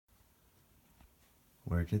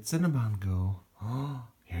Where did Cinnabon go? Oh,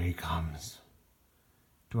 here he comes.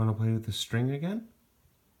 Do you want to play with the string again?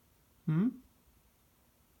 Hmm?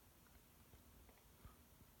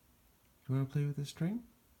 You want to play with the string?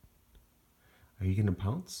 Are you going to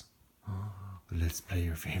pounce? Oh, let's play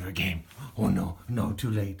your favorite game. Oh, no, no,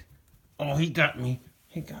 too late. Oh, he got me.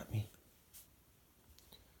 He got me.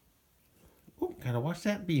 Oh, gotta watch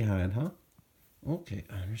that behind, huh? Okay,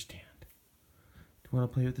 I understand. Do you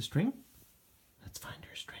want to play with the string? Let's find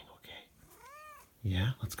your string, okay? Yeah,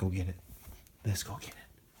 let's go get it. Let's go get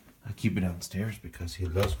it. I keep it downstairs because he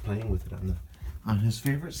loves playing with it on his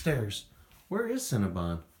favorite stairs. Where is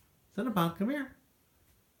Cinnabon? Cinnabon, come here.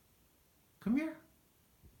 Come here.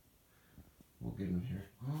 We'll get him here.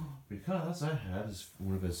 Oh, because I had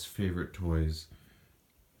one of his favorite toys.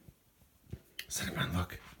 Cinnabon,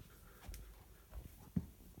 look.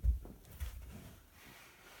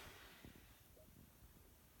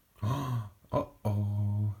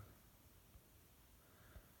 Uh-oh.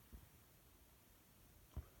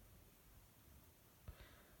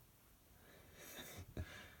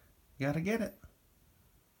 You gotta get it.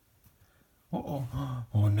 Uh-oh.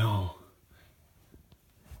 Oh, no.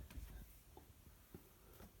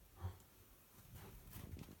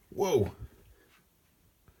 Whoa.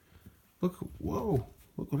 Look, whoa.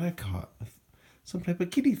 Look what I caught. Some type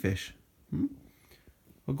of kitty fish. Hmm?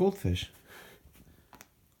 A goldfish.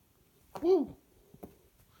 Whoa.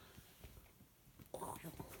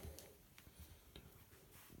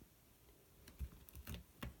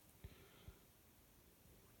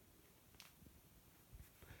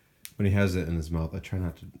 When he has it in his mouth, I try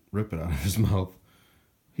not to rip it out of his mouth.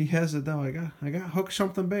 He has it though. I got hooked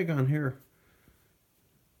something big on here.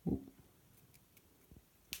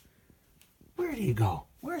 Where did he go?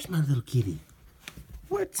 Where's my little kitty?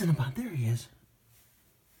 Where's Cinnabon? There he is.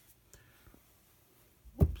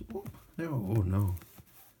 Oops, oops. Oh no.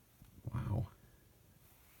 Wow.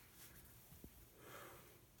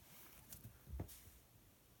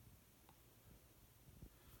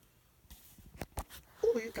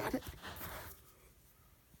 Oh, you got it.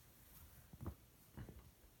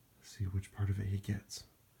 Let's see which part of it he gets.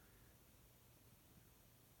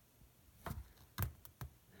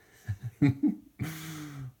 You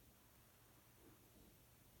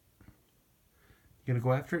gonna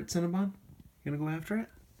go after it, Cinnabon? You gonna go after it?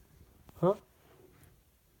 Huh?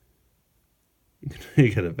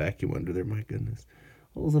 You got a vacuum under there, my goodness.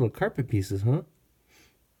 All those little carpet pieces, huh?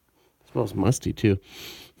 Smells musty too.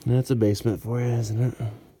 That's a basement for you, isn't it?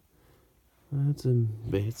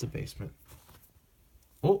 It's a basement.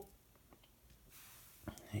 Oh,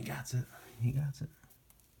 he got it. He got it.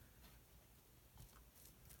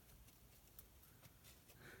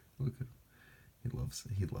 Look at him. He loves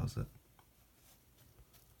it. He loves it.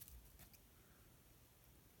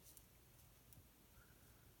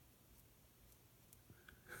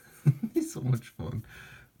 He's so much fun.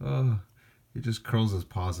 Oh, he just curls his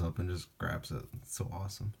paws up and just grabs it. It's so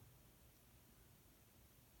awesome.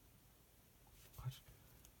 Watch.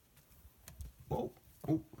 Whoa.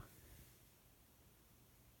 Oh.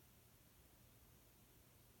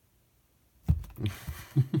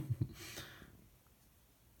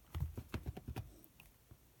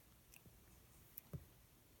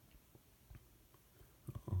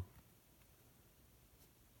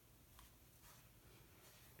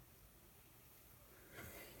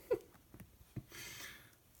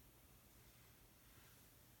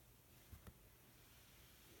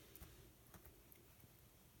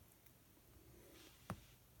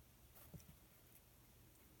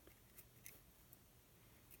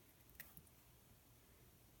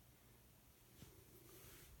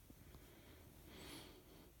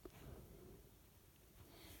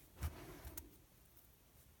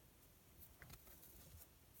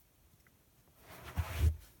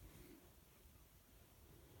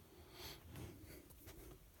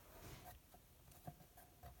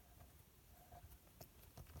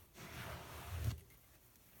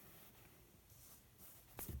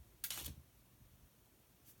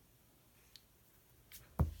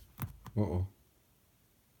 Uh-oh.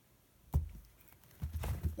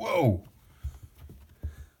 Whoa!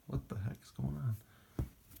 What the heck's going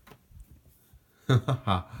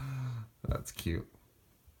on? That's cute.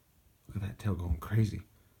 Look at that tail going crazy.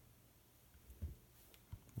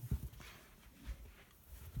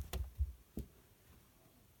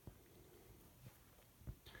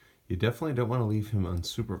 You definitely don't want to leave him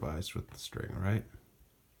unsupervised with the string, right?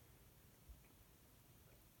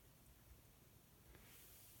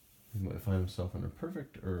 He might find himself in a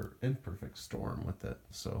perfect or imperfect storm with it,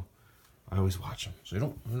 so I always watch him. So I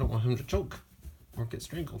don't want him to choke or get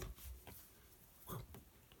strangled.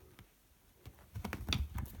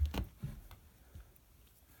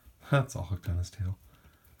 That's all hooked on his tail.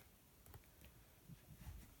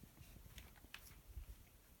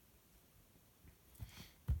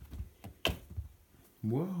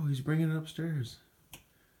 Whoa, he's bringing it upstairs.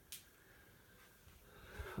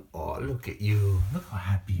 Oh, look at you. Look how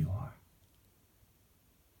happy you are.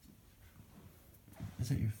 Is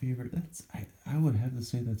that your favorite? I would have to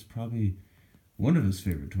say that's probably one of his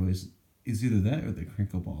favorite toys. Is either that or the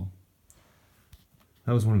crinkle ball.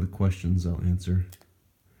 That was one of the questions I'll answer.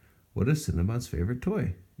 What is Cinnabon's favorite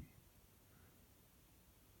toy?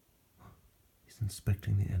 He's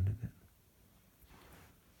inspecting the end of it.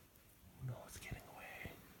 Oh no, it's getting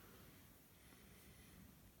away.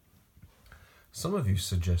 Some of you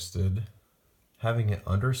suggested having it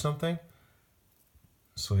under something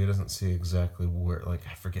so he doesn't see exactly where, like,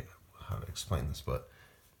 I forget how to explain this, but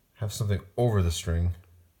have something over the string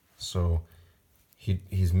so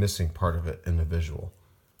he's missing part of it in the visual.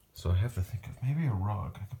 So I have to think of maybe a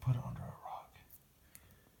rug. I could put it under a rug.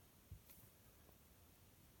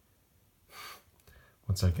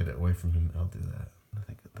 Once I get it away from him, I'll do that. I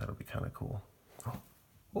think that'll be kind of cool. Oh,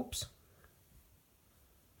 oops.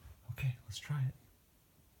 Okay, let's try it.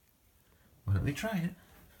 Why don't we try it?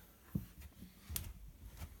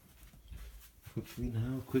 Quickly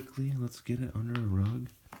now, quickly. Let's get it under a rug.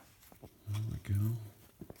 There we go.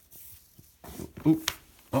 Oop.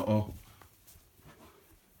 Uh-oh.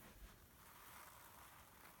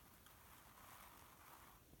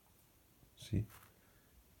 See?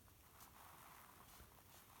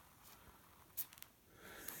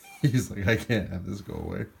 He's like, I can't have this go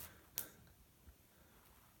away.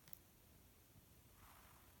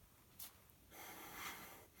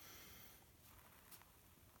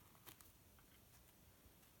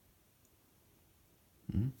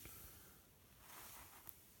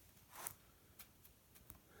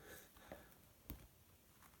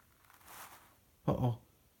 Uh-oh.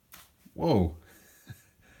 Whoa.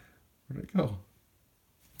 Where'd it go?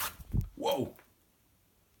 Whoa.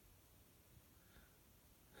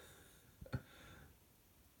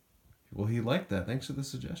 Well, he liked that. Thanks for the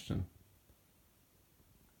suggestion.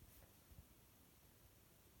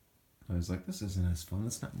 I was like, this isn't as fun.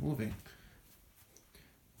 It's not moving.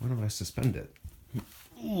 Why don't I suspend it?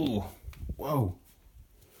 Ooh. Whoa.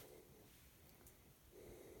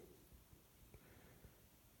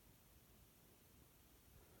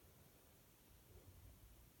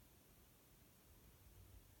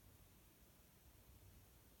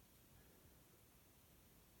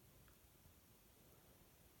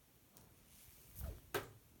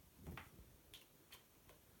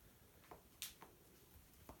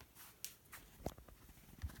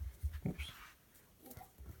 Oops.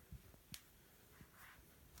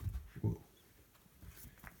 Whoa.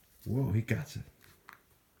 Whoa, he got it.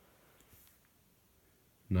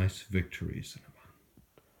 Nice victory, Cinnabon.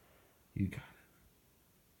 You got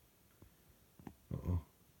it. Uh-oh.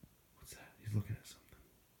 What's that? He's looking at something.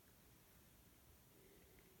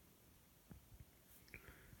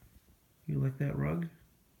 You like that rug?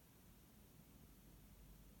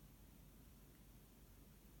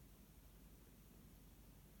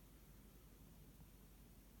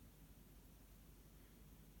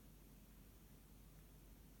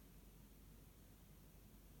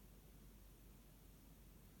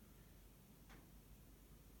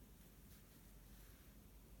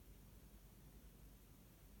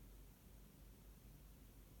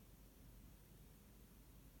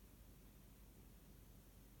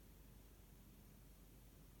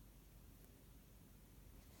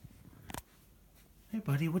 Hey,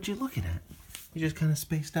 buddy, what you looking at? You just kind of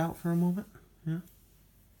spaced out for a moment? Yeah?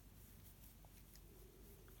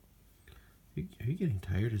 Are you getting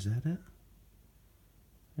tired? Is that it?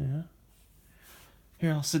 Yeah?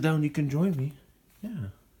 Here, I'll sit down. You can join me. Yeah.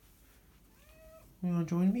 You want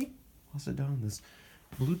to join me? I'll sit down in this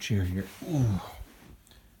blue chair here. Ooh.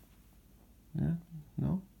 Yeah?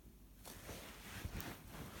 No?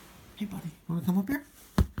 Hey, buddy, want to come up here?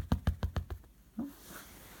 No?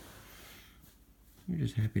 You're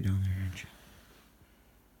just happy down there, aren't you?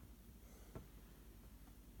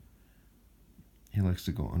 He likes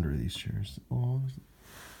to go under these chairs. Oh,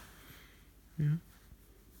 yeah.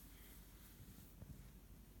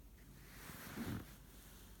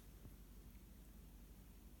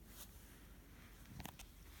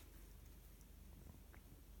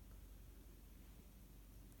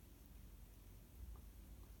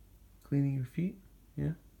 Cleaning your feet?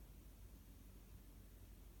 Yeah.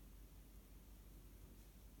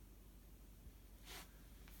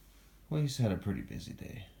 Well, he's had a pretty busy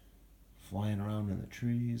day. Flying around in the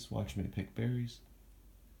trees, watching me pick berries,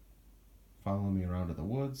 following me around to the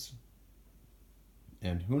woods,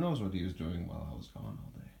 and who knows what he was doing while I was gone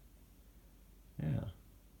all day. Yeah.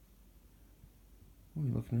 Are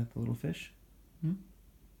you looking at the little fish? Hmm?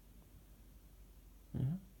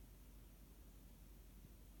 Yeah.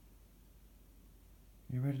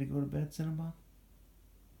 You ready to go to bed, Cinnabon?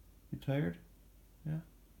 You tired? Yeah?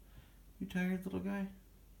 You tired, little guy?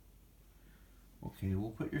 Okay,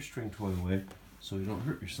 we'll put your string toy away so you don't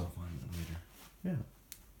hurt yourself on it later.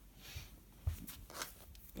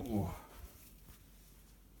 Yeah. Oh.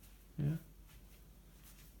 Yeah?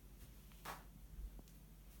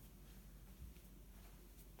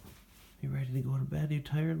 You ready to go to bed? You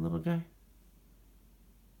tired, little guy?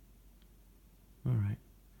 Alright.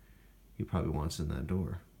 He probably wants in that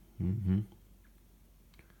door. Mm-hmm.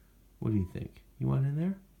 What do you think? You want in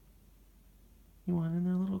there? You want in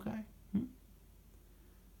there, little guy? Hmm?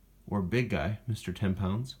 Or big guy, Mr. 10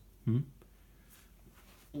 pounds? Hmm?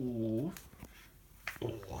 Oh.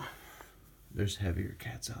 Oh. There's heavier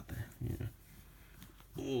cats out there. Yeah.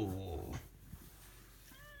 Oh.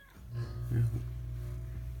 Yeah.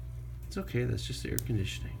 It's okay, that's just air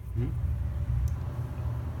conditioning. Hmm?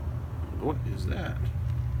 What is that?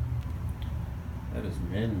 That is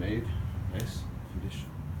man-made. Nice condition.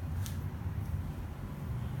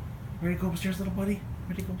 Ready to go upstairs, little buddy?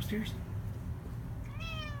 Ready to go upstairs?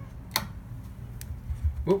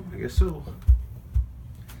 Oh, I guess so.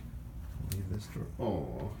 Leave this door.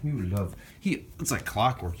 Oh, you love. It's like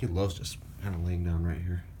clockwork. He loves just kind of laying down right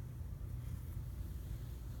here.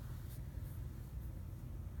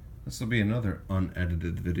 This will be another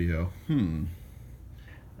unedited video. Am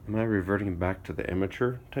I reverting back to the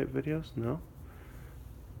amateur type videos? No.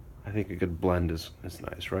 I think a good blend is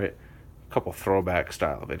nice, right? A couple throwback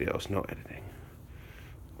style videos, no editing.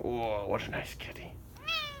 Oh, what a nice kitty.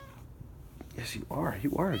 Yes, you are.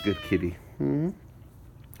 You are a good kitty. Well,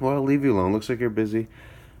 I'll leave you alone. Looks like you're busy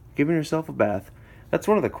giving yourself a bath. That's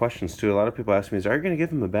one of the questions, too. A lot of people ask me, are you going to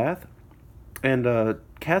give him a bath? And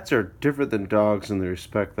cats are different than dogs in the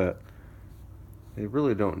respect that they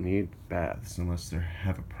really don't need baths unless they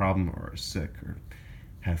have a problem or are sick or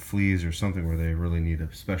have fleas or something where they really need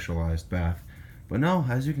a specialized bath. But no,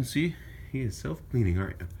 as you can see, he is self-cleaning,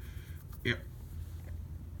 aren't you? Yep.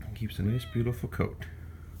 He keeps a nice, beautiful coat.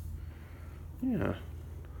 Yeah.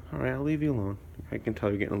 Alright, I'll leave you alone. I can tell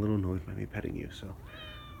you're getting a little annoyed by me petting you, so.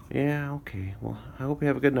 Yeah, okay. Well, I hope you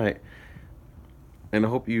have a good night. And I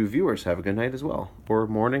hope you viewers have a good night as well. Or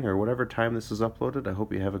morning, or whatever time this is uploaded. I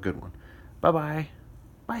hope you have a good one. Bye-bye.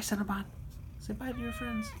 Bye, Cinnabon. Say bye to your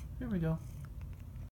friends. Here we go.